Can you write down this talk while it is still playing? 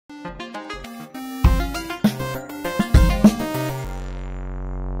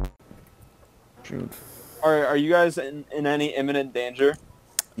shoot. Are you guys in any imminent danger?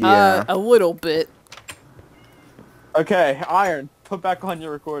 Yeah. A little bit. Okay, Iron, put back on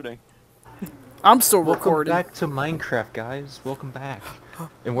your recording. I'm still Welcome recording. back to Minecraft, guys. Welcome back.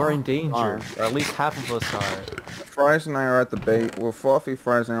 And we're in danger. Or at least half of us are. Fries and I are at the base. Well, Fluffy,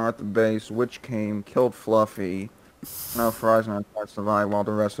 Fries and I are at the base. Witch came, killed Fluffy. Now Fries and I try to survive while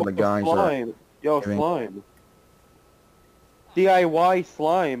the rest of the guys are... Slime. Yo, giving- slime. DIY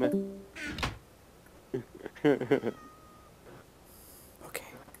slime. Okay.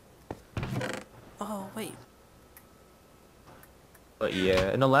 Oh, wait. But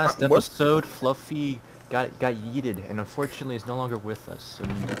yeah, in the last What? episode, Fluffy got yeeted, and unfortunately is no longer with us.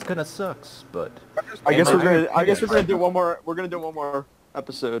 And it's kinda sucks, but I guess And we're my gonna. iron I guess we're gonna pickaxe- do one more. We're gonna do one more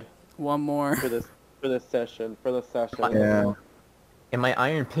episode. One more. for this session. Yeah. And my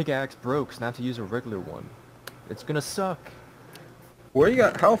iron pickaxe broke, so I have to use a regular one. It's gonna suck. Where you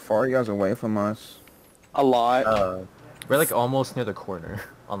got? How far are you guys away from us? A lot. We're like almost near the corner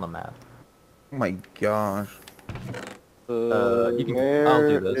on the map. Oh my gosh. you can- Where I'll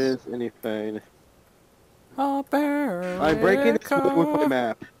do this. is anything? America. I'm breaking the with my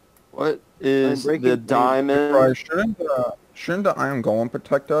map. What is breaking the things. diamond? Fries, shouldn't the iron golem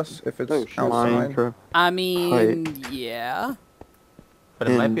protect us if it's Oh, shit. outside? Minecraft. I mean, yeah. But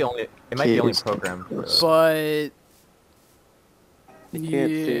it might In be only case. programmed for us. But... You can't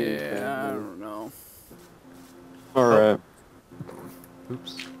see yeah, anything. I don't know. All right.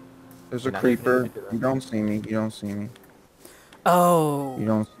 Oops. There's a Nah, creeper. you can do that. You don't see me. You don't see me. Oh. You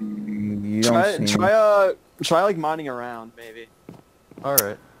don't see me. You don't see me. Try like mining around maybe.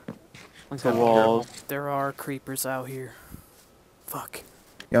 Alright. Like the Sounds walls. There are creepers out here. Fuck.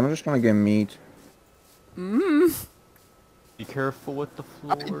 Yeah, I'm just gonna get meat. Be careful with the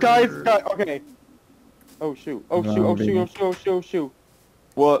floor. Guys, okay. Oh shoot! Oh shoot! Oh shoot! Oh shoot! Oh shoot! Oh shoot!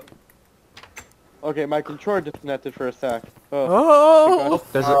 What? Okay, my controller disconnected for a sec. Oh! Oh,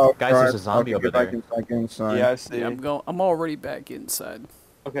 there's a Oh, guys. There's a Fries, zombie okay, over get back there. inside. Yeah, I see. Yeah, I'm already back inside.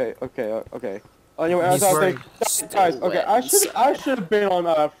 Okay. Anyway, as He's I was right. like, guys, okay, I should have been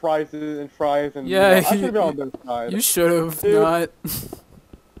on Fries and Yeah, I should have been on this side. You should have Dude. not.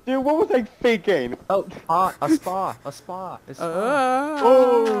 Dude, what was I thinking? Oh, a spa. It's spa.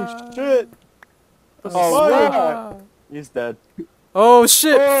 Oh shit! Oh, right. He's dead. Oh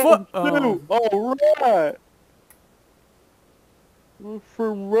shit! Oh, Oh. dude, all right.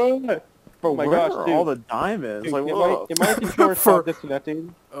 For right. Bro, Oh my where gosh, are dude. all the diamonds? Dude, Like, can whoa. my controller For- stop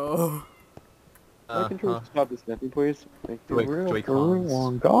disconnecting? Oh. My controller stop disconnecting, please. Thank you.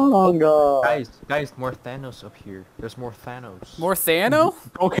 Guys, more Thanos up here. There's more Thanos. More Thano?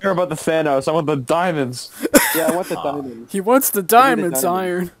 Don't care about the Thanos. I want the diamonds. Yeah, I want the diamonds. He wants the diamonds,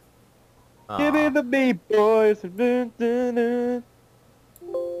 diamond. Iron. Give me the beat, boys. Dun, dun, dun.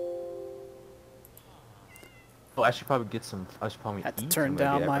 Oh, I should probably get some. I should probably Had to eat turn some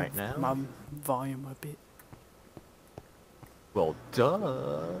down of my right now. my volume a bit. Well,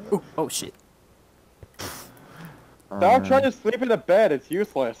 duh. Ooh, oh shit! Stop trying to sleep in the bed. It's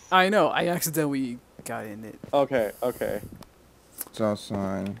useless. I know. I accidentally got in it. Okay. It's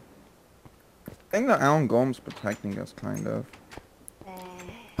outside. I think the iron golem's protecting us, kind of.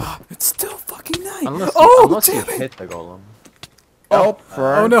 It's still fucking night. Unless Oh, you damn it! hit the golem. Help,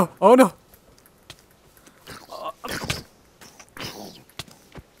 Fries. Oh no! Oh no!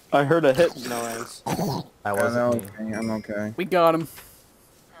 I heard a hit noise. That I'm wasn't me. okay. I'm okay. We got him.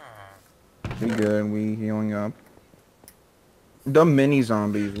 We good. We healing up. The mini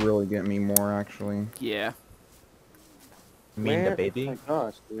zombies really get me more, actually. Yeah. You mean the Oh baby? my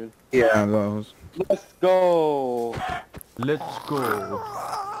gosh, dude. Yeah, those. Let's go. Let's go.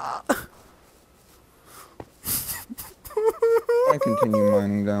 I continue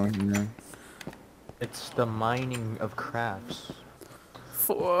mining down here. It's the mining of crafts.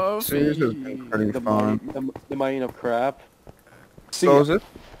 See, this has been pretty The fun. the mining of crap. So is it?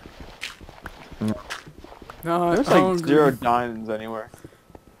 No, There's like 0 diamonds anywhere.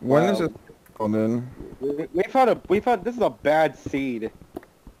 When Wow. is it? Oh, then. We found this is a bad seed.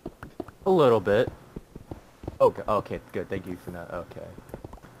 A little bit. Okay, good. Thank you for that. Okay.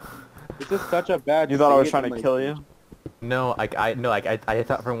 This is such a bad. You thought I was seed, trying and, to like, kill you? No, I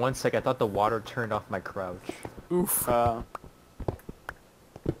thought for 1 sec I thought the water turned off my crouch. Oof.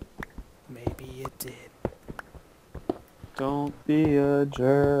 Maybe it did. Don't be a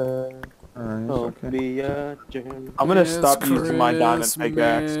jerk. Alright, Don't it's okay. be a jerk. I'm gonna It's stop using my diamond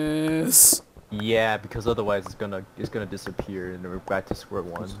pickaxe. Christmas. Yeah, because otherwise it's gonna disappear and then we're back to square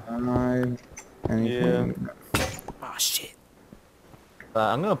one. Side, anything. Ah, shit.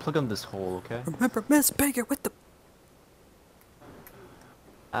 I'm gonna plug in this hole, okay? Remember Miss Baker with the...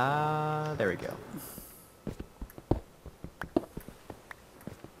 There we go.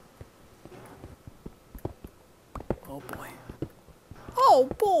 Oh boy. Oh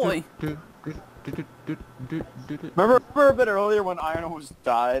boy. Remember a bit earlier when Iron almost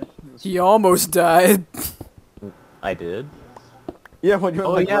died? He almost died. I did? Yeah, when you were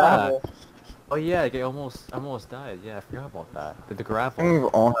Oh, in the yeah. gravel. Oh yeah, I almost died. Yeah, I forgot about that. The I think gravel. we've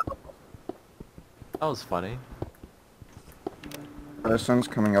all had That was funny. the sun's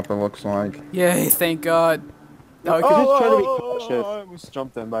coming up, it looks like. Yay, thank God. No, Okay. I'm just trying to be I cautious. almost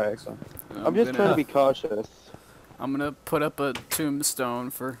jumped in by accident. I'm just trying to be cautious. I'm gonna put up a tombstone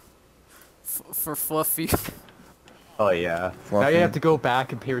for Fluffy. Oh yeah. Now Fluffy. you have to go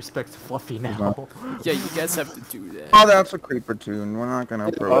back and pay respect to Fluffy now. Yeah, you guys have to do that. Oh, that's a creeper tune. We're not gonna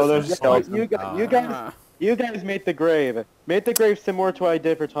approve. Oh, there's a skeleton. You guys made the grave. Made the grave similar to what I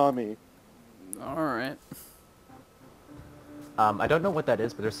did for Tommy. Alright. I don't know what that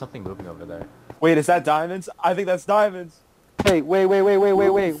is, but there's something moving over there. Wait, is that diamonds? I think that's diamonds. Hey, wait. Where? And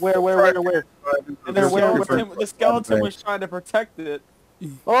Where? the skeleton was trying to protect it.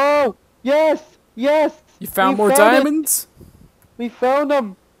 Oh, yes! You found We more found it. diamonds? We found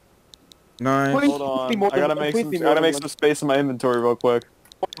them! Nice. Please. Hold on, more I gotta than- make please some. be I more gotta than make one. some space in my inventory real quick.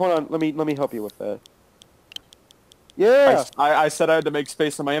 Hold on, let me help you with that. Yeah! I said I had to make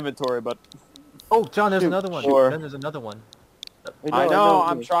space in my inventory, but Oh, John, there's Shoot, another one. sure. Then there's another one. I know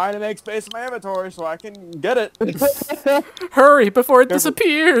I'm trying to make space in my inventory so I can get it. Hurry before it Careful.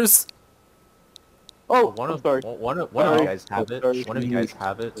 disappears! Oh, One I'm of sorry. one of Sorry. you guys have it. Sorry. One of you guys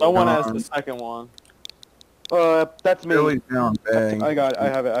have it. Someone has Darn. the second one. That's me. Really down big. I got it, I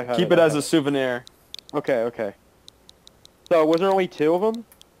have it, Keep it as a souvenir. Okay. So, was there only 2 of them?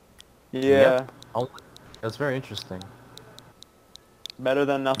 Yeah, Oh, that's very interesting. better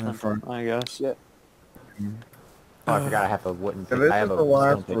than nothing, fine. I guess. Yeah. Oh, I forgot I have a wooden. So this I is have the a stone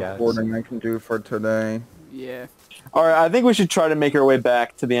last pickaxe. recording I can do for today. Yeah. All right, I think we should try to make our way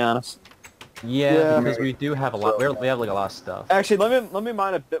back. To be honest. Yeah, Yeah. because we do have a lot. We have like a lot of stuff. Actually, let me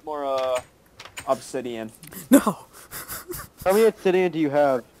mine a bit more obsidian. No! How many obsidian do you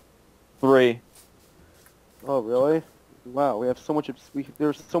have? 3. Oh, really? Wow, we have so much.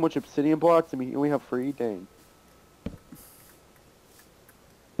 There's so much obsidian blocks, and we only have 3. Dang.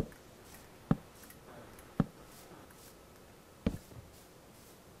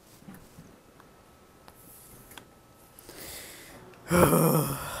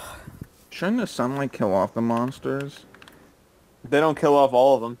 Shouldn't the sunlight kill off the monsters? They don't kill off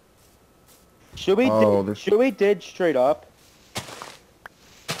all of them. Should we? Should we dig straight up?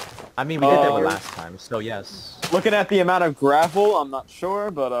 I mean, we did that Oh. last time, so yes. Looking at the amount of gravel, I'm not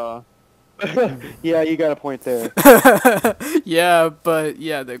sure, but Yeah, you got a point there. Yeah, but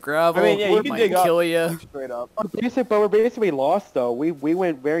yeah, the gravel I mean, yeah, you can might dig up. kill you. Straight up. But we're basically lost though. We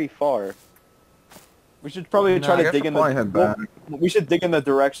went very far. We should probably No, try I to guess dig we'll in probably the. head back. We should dig in the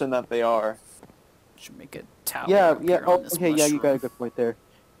direction that they are. Should make a tower. Yeah. up here Oh, on this okay. Yeah, you got a mushroom. good point there.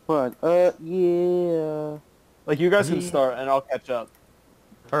 Hold on. Yeah. Like you guys can start, and I'll catch up.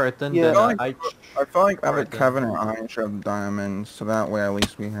 All right, then. Yeah. I I feel like either Alright then. Kevin or I should have diamonds, so that way at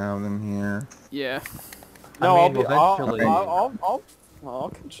least we have them here. Yeah. No, I mean, I'll eventually. I'll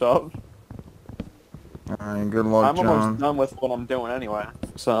catch up. Alright, good luck, I'm almost John. done with what I'm doing anyway.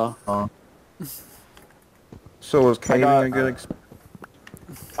 So So was caving got- a good experience?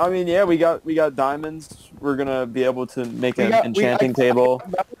 I mean, yeah, we got diamonds. We're gonna be able to make an I enchanting table.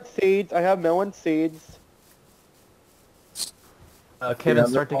 melon seeds. I have melon seeds. Kevin, Yeah, the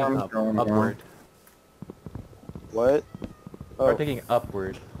start digging farm's up, going well. upward. What? Start digging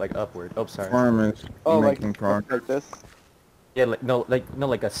upward, like upward. Oh, sorry. Farm is making progress. like this. Yeah,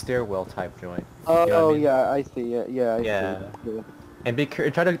 like a stairwell type joint. Oh, You know what I mean? yeah, I see. Yeah, I Yeah. see. Yeah. And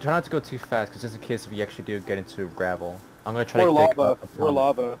try not to go too fast, because just in case we actually do get into gravel, I'm gonna try Or to dig lava. up. Or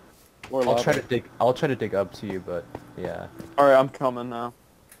lava. Or lava. I'll try to dig up to you, but yeah. All right, I'm coming now.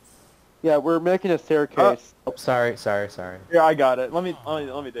 Yeah, we're making a staircase. Oh, sorry. Yeah, I got it. Let me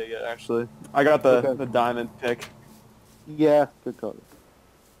dig it. Actually, I got the Okay. the diamond pick. Yeah, good call.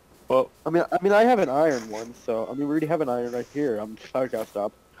 Well, I mean, I have an iron one, so we already have an iron right here. I gotta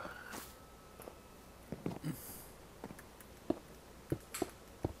stop.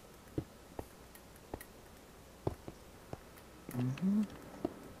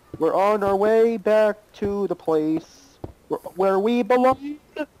 We're on our way back to the place where we belong,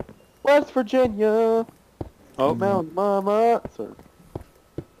 West Virginia. Oh. Mount Mama. Sorry.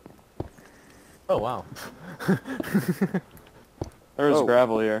 Oh wow. there's Oh.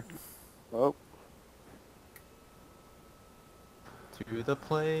 gravel here. Oh, To the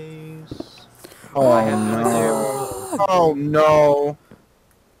place. Oh I have no idea no. where- Oh no.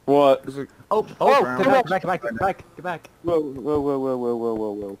 What? Is it? Oh, Oh, get back.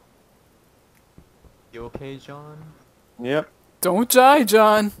 Whoa. You okay, John? Yep. Don't die,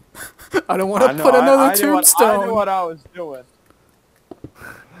 John. I don't want I to know, put another I knew tombstone. what I was doing.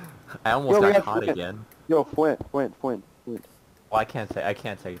 I almost Yo, we got got caught Flint. again. Yo, Flint. Well, I can't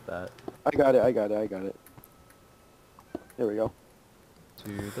take that. I got it. There we go.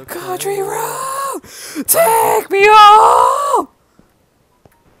 To the Country place. road, take me home.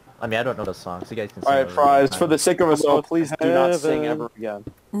 I mean, I don't know the song, so you guys can sing. Alright, it Fries, another for the time. sake of us all, please do not sing Heaven. ever again.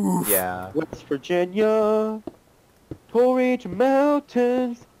 Yeah. West Virginia, Tall Ridge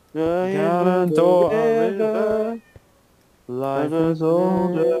Mountains, Down the door river, Life is is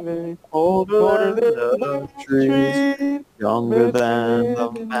older, older than the trees, younger than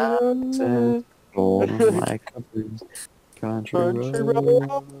the mountains, golden like a breeze. Country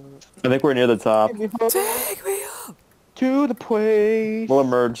road. I think we're near the top. Take me home. To the place We'll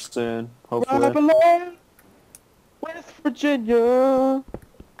emerge soon, where I hopefully. belong, West Virginia,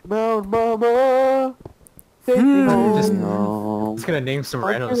 Mount Mama, take me home. Just- No. It's gonna name some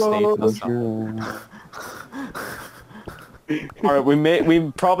random Country state in the road. song. Alright,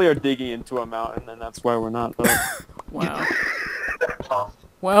 we probably are digging into a mountain, and that's why we're not. Wow.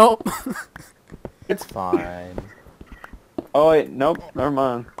 Well, It's fine. Oh wait, nope, never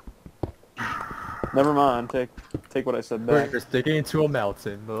mind. Never mind. Take what I said We're back. just digging into a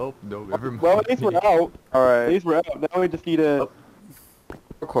mountain. Oh, no, never mind. Well, at least we're out. At Alright. least we're out. Now we just need to.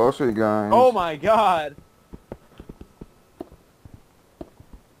 How close are you guys? Oh my god!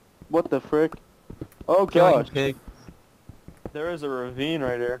 What the frick? Oh Killing gosh. pig. There is a ravine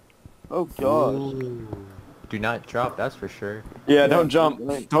right here. Oh gosh. Ooh. Do not drop, that's for sure. Yeah, don't jump.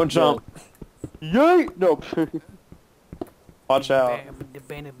 Don't jump. Yay! No. Watch out.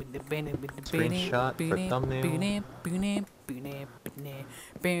 Screenshot for thumbnail.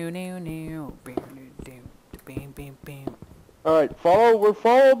 All right,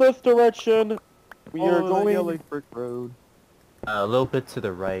 follow this direction. We are going. Brick Road. A little bit to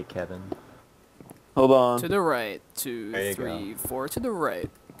the right, Kevin. Hold on. to the right. 2, There you 3, 4 to the right.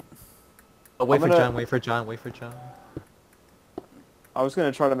 Oh, wait I'm for gonna- John, wait for John. I was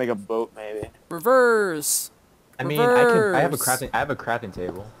gonna try to make a boat, maybe. Reverse. I mean, I have a Reverse. crafting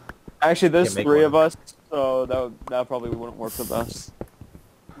table. Actually, there's Yeah, make 3 one. of us, so that probably wouldn't work the best.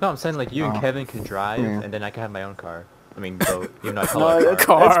 No, I'm saying like you and Oh. Kevin can drive, Yeah. and then I can have my own car. I mean, boat. Even though I No, call it a it's,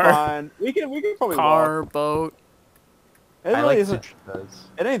 car. it's Car. fine. We can probably walk. Car, boat. It I really like isn't. Citrus.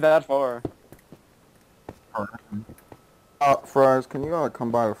 It ain't that far. Fries, can you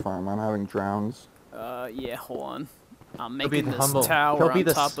come by the farm? I'm having drowns. Yeah, hold on. I'm He'll be making the this humble. tower He'll be on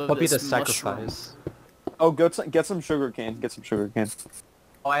the. top of He'll be the this mushroom. sacrifice. Oh, get some sugar cane. Get some sugar cane.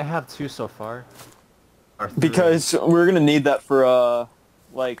 Oh, I have 2 so far. Or 3. Because we're gonna need that for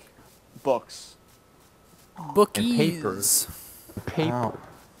like books. Bookies. paper. Ow.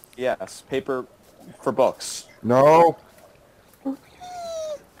 Yes, paper for books. No!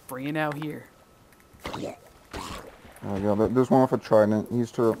 Bring it out here. There we go. There's one for Trident. He's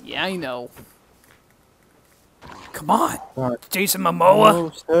too. Yeah, I know. Come on, Alright. Jason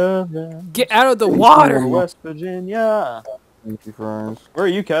Momoa. Get out of the water. West Virginia. Thank you, Fries. Where are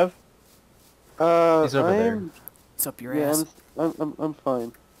you, Kev? He's over there. It's up your Yeah, ass. I'm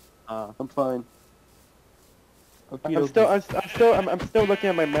fine. I'm fine. Okie I'm dokie. still looking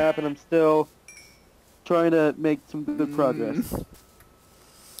at my map, and I'm still trying to make some good progress.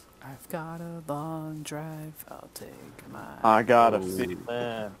 I've got a long drive. I'll take my. I got a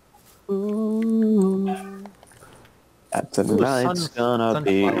feeling. Ooh. That tonight's gonna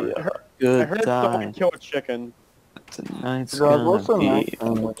be sunflower. a I good heard someone time. kill a chicken. Tonight's Guys, what's the gonna next be.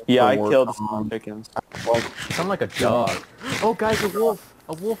 thing we Yeah, I can work killed some on? chickens. Like, Sound like a dog. Oh, guys, a wolf.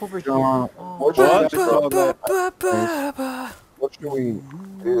 A wolf over John, here. Oh. what should What? we do? What should we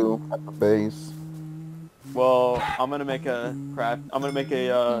do at the base? Well, I'm gonna make a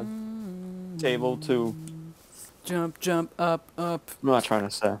table to. Jump, jump, up, up. I'm not trying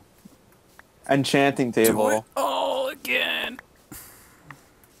to say. Enchanting Do it table. all again.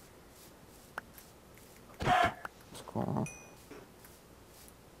 That's cool.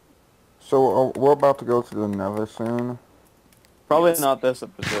 So we're about to go to the Nether soon. Probably not this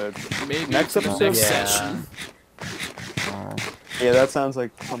episode. Maybe Next for the episode? next Yeah. session. Yeah, that sounds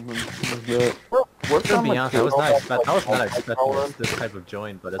like something legit. What's To that be honest, I was not multicolored expecting this type of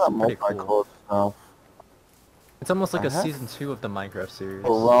joint, but it's that pretty cool. multicolored stuff? It's almost like a Uh-huh. season 2 of the Minecraft series, A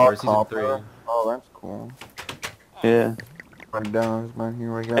raw or season 3. copper. Oh, that's cool. Yeah. Right down, man.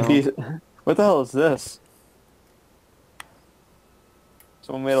 Here we go. And he, what the hell is this?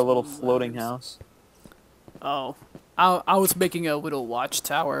 Someone made a little floating house. Oh, I was making a little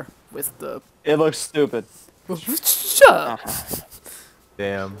watchtower with the. It looks stupid. Shut up!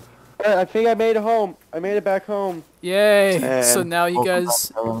 Damn. I think I made it home. I made it back home. Yay! And So now you welcome guys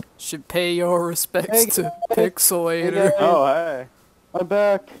back, Kevin. should pay your respects Hey, to guys. Pixelator. Hey, guys. Oh, hey. I'm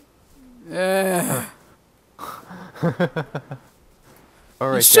back. Yeah.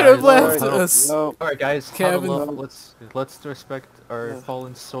 Alright, You should have guys. left Alright, us. No, Alright, guys. Kevin. Huddle up. Let's respect our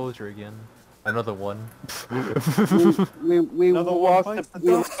fallen soldier again. Another one. we Another one lost bites the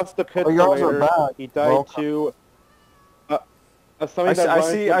the dust. pit Oh, you guys are later. back. He died Welcome. to something I that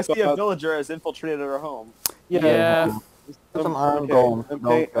see reminds me a of- villager has infiltrated our home. Yeah. It's an iron Okay, golem. I'm,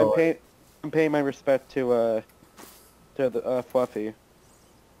 Don't kill it. I'm paying my respect to the Fluffy.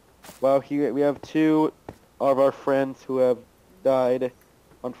 Well, we have 2 of our friends who have died,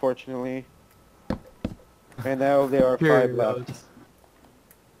 unfortunately, and now there are 5 left.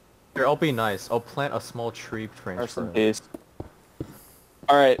 Here, I'll be nice. I'll plant a small tree branch Rest for in him. peace.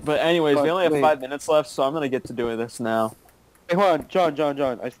 Alright, but anyways, we only have Wait. 5 minutes left, so I'm gonna get to doing this now. Hey, hold on,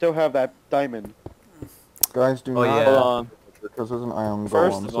 John. I still have that diamond. Guys, do Oh, not yeah. Hold on. because there's an iron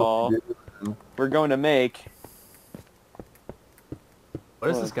First golem. of so all- We're going to make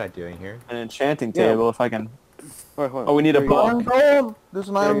What is this guy doing here? an enchanting Yeah. table if I can. Hold on. Oh, we need a There you go. book. Iron golem. There's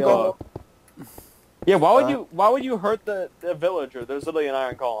an There iron you golem. go. Yeah, why would you hurt the villager? There's literally an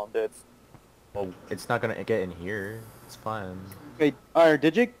iron golem, dude. Well, it's not gonna get in here. It's fine. Wait, Iron,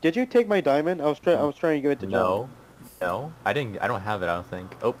 did you take my diamond? I was trying to give it to John. No. I didn't. I don't have it. I don't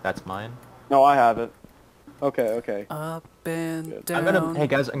think. Oh, that's mine. No, I have it. Okay. Up and Good. down. I'm gonna. Hey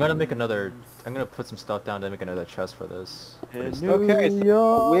guys, I'm gonna make another. I'm gonna put some stuff down to make another chest for this. Okay, so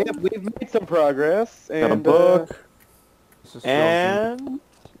we've made some progress, and Got a book. This is And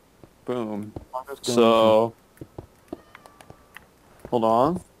boom. I'm just getting So hold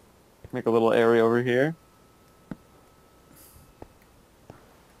on. Make a little area over here.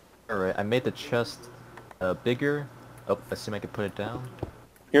 Alright, I made the chest bigger. Oh, let's see if I can put it down.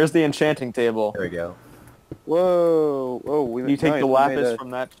 Here's the enchanting table. There we go. whoa, You take nice, the we made lapis a-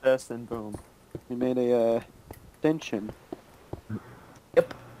 from that chest and boom. We made a extension.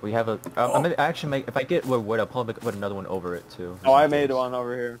 Yep. We have a. I actually make. If I get wood, I'll probably put another one over it too. Oh, I made one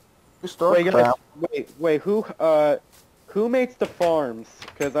over here. You start Wait, guys, crap. wait, who makes the farms?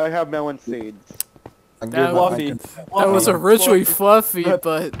 Cause I have melon seeds. I give That up. Fluffy. That was originally Fluffy,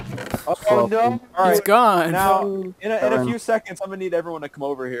 but Oh no! All he's right. gone. Now, in a few seconds, I'm gonna need everyone to come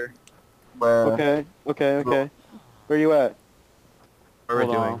over here. Where? Okay. Where you at? What are we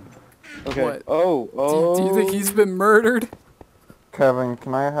Hold doing? on. Okay. What? Oh. Do you think he's been murdered? Kevin,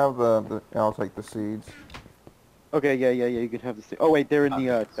 can I have the I'll take the seeds. Okay, yeah, you can have the seed. Oh wait, they're in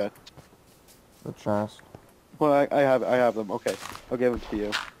the chest. The chest. Well, I have them. Okay, I'll give them to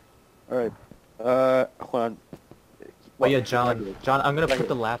you. All right. Hold on. Oh yeah, John, I'm gonna put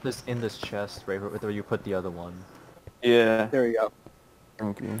the lapis in this chest, right where you put the other one. Yeah. There you go.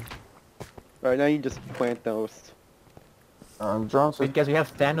 Thank you. All right, now you just plant those. John Wait, said guys, we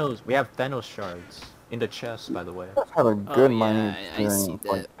have Thanos shards in the chest, by the way. you had a good yeah, mining I see experience.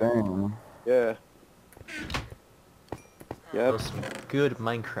 Like, dang. Yeah. Yep. Those some good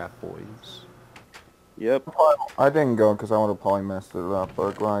Minecraft boys. Yep. I didn't go because I would have probably messed it up,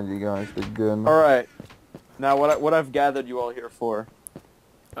 but glad you guys did good. All right. Now, what I've gathered you all here for?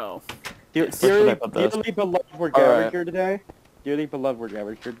 Oh. Dearly put this? beloved, we're All gathered right. here today. Dearly beloved, we're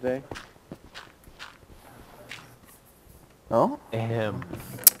gathered here today. Oh? Damn.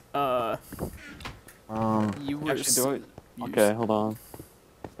 You were. Actually, do it. Okay, hold on.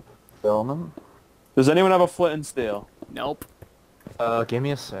 Gentlemen? Does anyone have a flint and steel? Nope. Give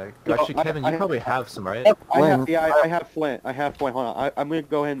me a sec. No, Actually, I- Kevin, I- you probably have some, right? I have Flint. I have flint. Hold on. I'm gonna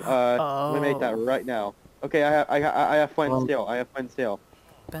go ahead and eliminate that right now. Okay, I have flint and steel. I have flint and steel.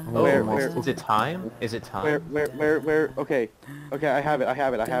 Oh, where- is it time? Is it time? Where? Okay, I have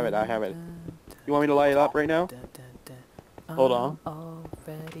it. You want me to light it up right now? Hold on.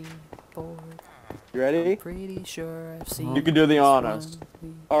 Already bored. You ready? Pretty sure I've seen. You can do the this honors.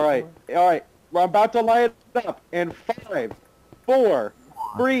 one All right. We're about to light it up in 5, 4,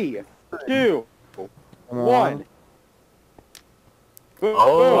 3, 2, 1.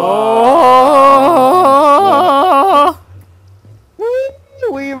 Oh! Woo!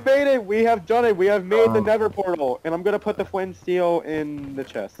 We've made it. We have done it. We have made the Nether portal, and I'm gonna put the flint and steel in the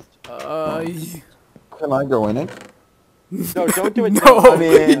chest. Can I go in it? No, don't do it. No, now. I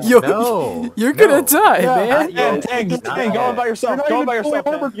mean, No. You're gonna die, Yeah, man. Dang, go on by yourself. You're Go on not by even fully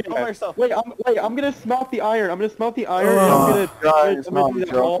yourself. armored Dan. Go on by yet. yourself. Wait, I'm gonna smelt the iron. And I'm gonna Guys, I'm not gonna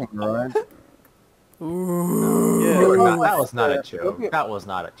do that all. joking, right? Ooh. Yeah. That was not a joke. That was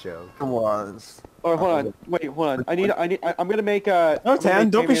not a joke. It was. Or hold on, wait, hold on. I'm gonna make No, I'm gonna Tan,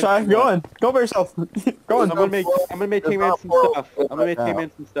 make don't be Tanman shy. some, Go on. Go by yourself. Go on. I'm gonna make Tanman some stuff. I'm gonna make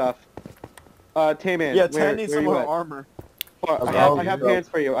Tanman some stuff. Tanman, Yeah, where Tan needs are some you more at? armor. I have pants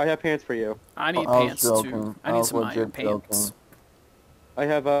for you. I have pants for you. I need I was pants joking. too. I I need was some iron legit pants. I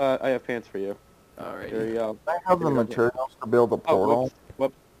have pants for you. There Alrighty. you go. I have the materials to build a Oh, portal.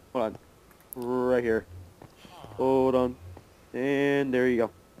 whoops. Hold on. Right here. Hold on. And there you go.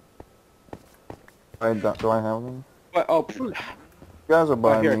 Do I have them? What? Oh, You guys are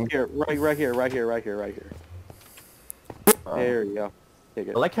by me. here. Right here. There you go. Take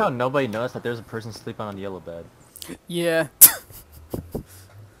I it. like how nobody noticed that there's a person sleeping on the yellow bed. Yeah.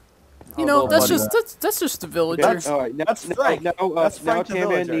 You Oh, know, little that's buddy. just the villager. That's- All right. that's Frank. Now That's Frank the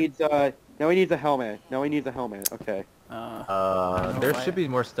Tanman villager. needs now he needs a helmet. Okay. There should be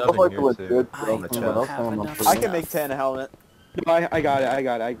more stuff in here too. On the chest. I can make Tan a helmet. No, I got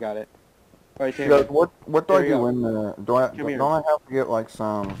it. All right, You Tanman. guys, what do I There you do go. in there? Don't Come here. I have to get like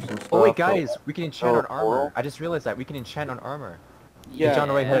some stuff? Oh wait, to- guys, we can enchant on Oh, armor. portal? I just realized that we can enchant on armor. Yeah. John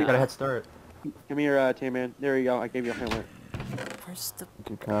already got a head start. Come here, Tanman. There you go. I gave you a helmet. Where's the Thank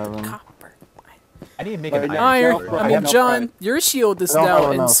you, Kevin. copper? I need to make Right, an now- Iron. now- I mean, now- John, your shield is I don't now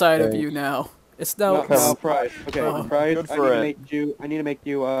have enough inside of space. you now. It's No, now. Kevin. Fries. Okay, Oh, Fries. good I for need to it. make you. I need to make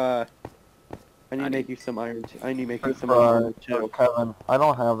you. I need to make you some iron. I need to make you some Right, armor too. Kevin, I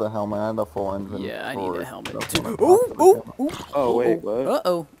don't have the helmet. I have the full engine. Yeah, I need a helmet That's too. what Ooh, I ooh, ooh. Oh wait, what?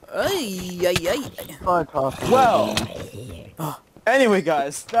 Uh-oh. Ay, ay, ay. Try tossing it Well. in. Anyway,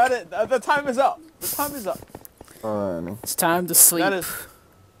 guys, the time is up. The time is up. Alrighty. It's time to sleep. That is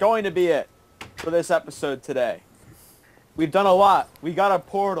going to be it for this episode today. We've done a lot. We got a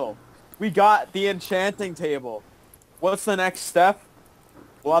portal. We got the enchanting table. What's the next step?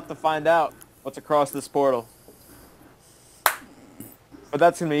 We'll have to find out what's across this portal. But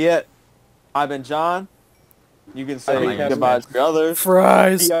that's going to be it. I've been John. You can say I've been goodbye to the others.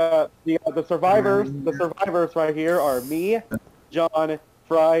 Fries. The survivors right here are me, John,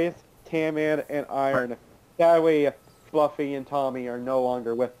 Fries, Tanman, and Iron. That way, Fluffy and Tommy are no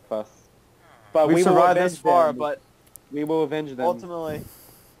longer with us. But We we will survived avenge this far, them. but We will avenge them. ultimately,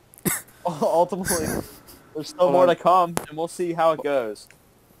 there's still more to come, and we'll see how it goes.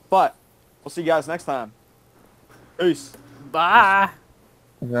 But we'll see you guys next time. Peace. Bye.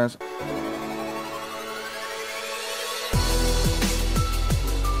 You guys.